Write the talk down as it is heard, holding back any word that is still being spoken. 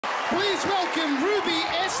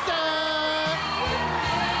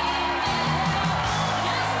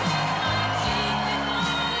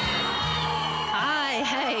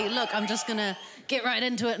look, I'm just going to get right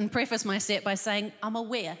into it and preface my set by saying I'm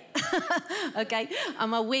aware, okay?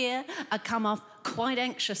 I'm aware I come off quite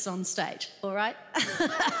anxious on stage, all right?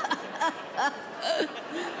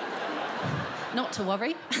 Not to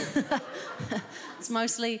worry. It's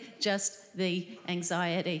mostly just the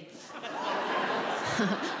anxiety.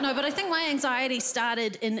 No, but I think my anxiety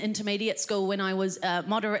started in intermediate school when I was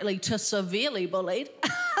moderately to severely bullied.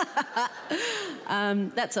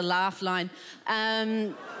 That's a laugh line.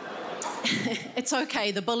 It's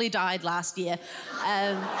okay, the bully died last year.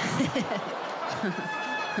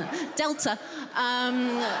 Delta.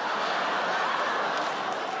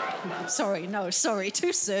 Sorry,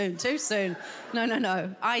 too soon.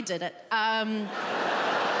 No, I did it.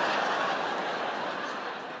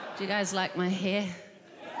 Do you guys like my hair?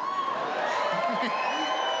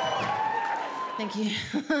 Thank you.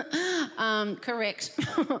 Correct.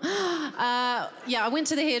 Yeah, I went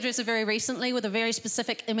to the hairdresser very recently with a very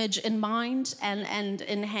specific image in mind and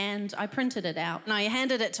in hand. I printed it out and I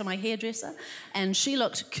handed it to my hairdresser and she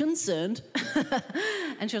looked concerned.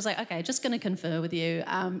 And she was like, okay, just going to confer with you.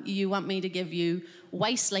 You want me to give you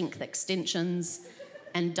waist-length extensions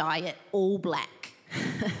and dye it all black.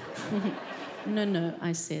 No,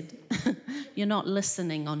 I said. You're not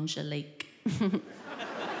listening, Angelique.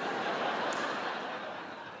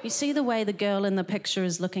 You see the way the girl in the picture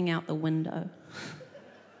is looking out the window?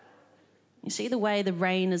 You see the way the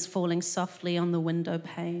rain is falling softly on the window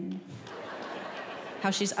pane? How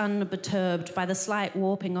she's unperturbed by the slight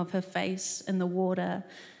warping of her face in the water,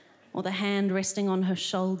 or the hand resting on her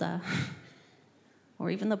shoulder, or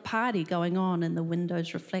even the party going on in the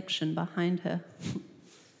window's reflection behind her.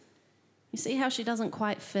 You see how she doesn't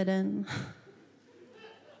quite fit in,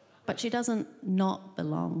 but she doesn't not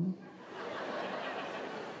belong.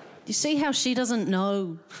 You see how she doesn't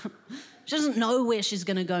know? She doesn't know where she's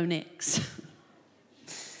going to go next.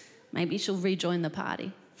 Maybe she'll rejoin the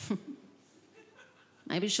party.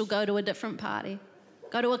 Maybe she'll go to a different party,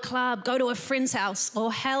 go to a club, go to a friend's house,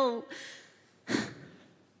 or hell,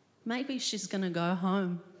 maybe she's going to go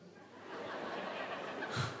home.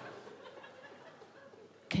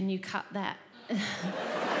 Can you cut that?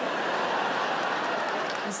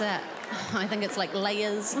 Is that? I think it's like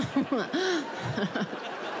layers.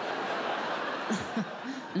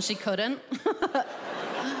 And she couldn't.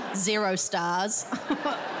 0 stars.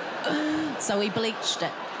 So we bleached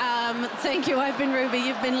it. Thank you. I've been Ruby.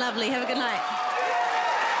 You've been lovely. Have a good night.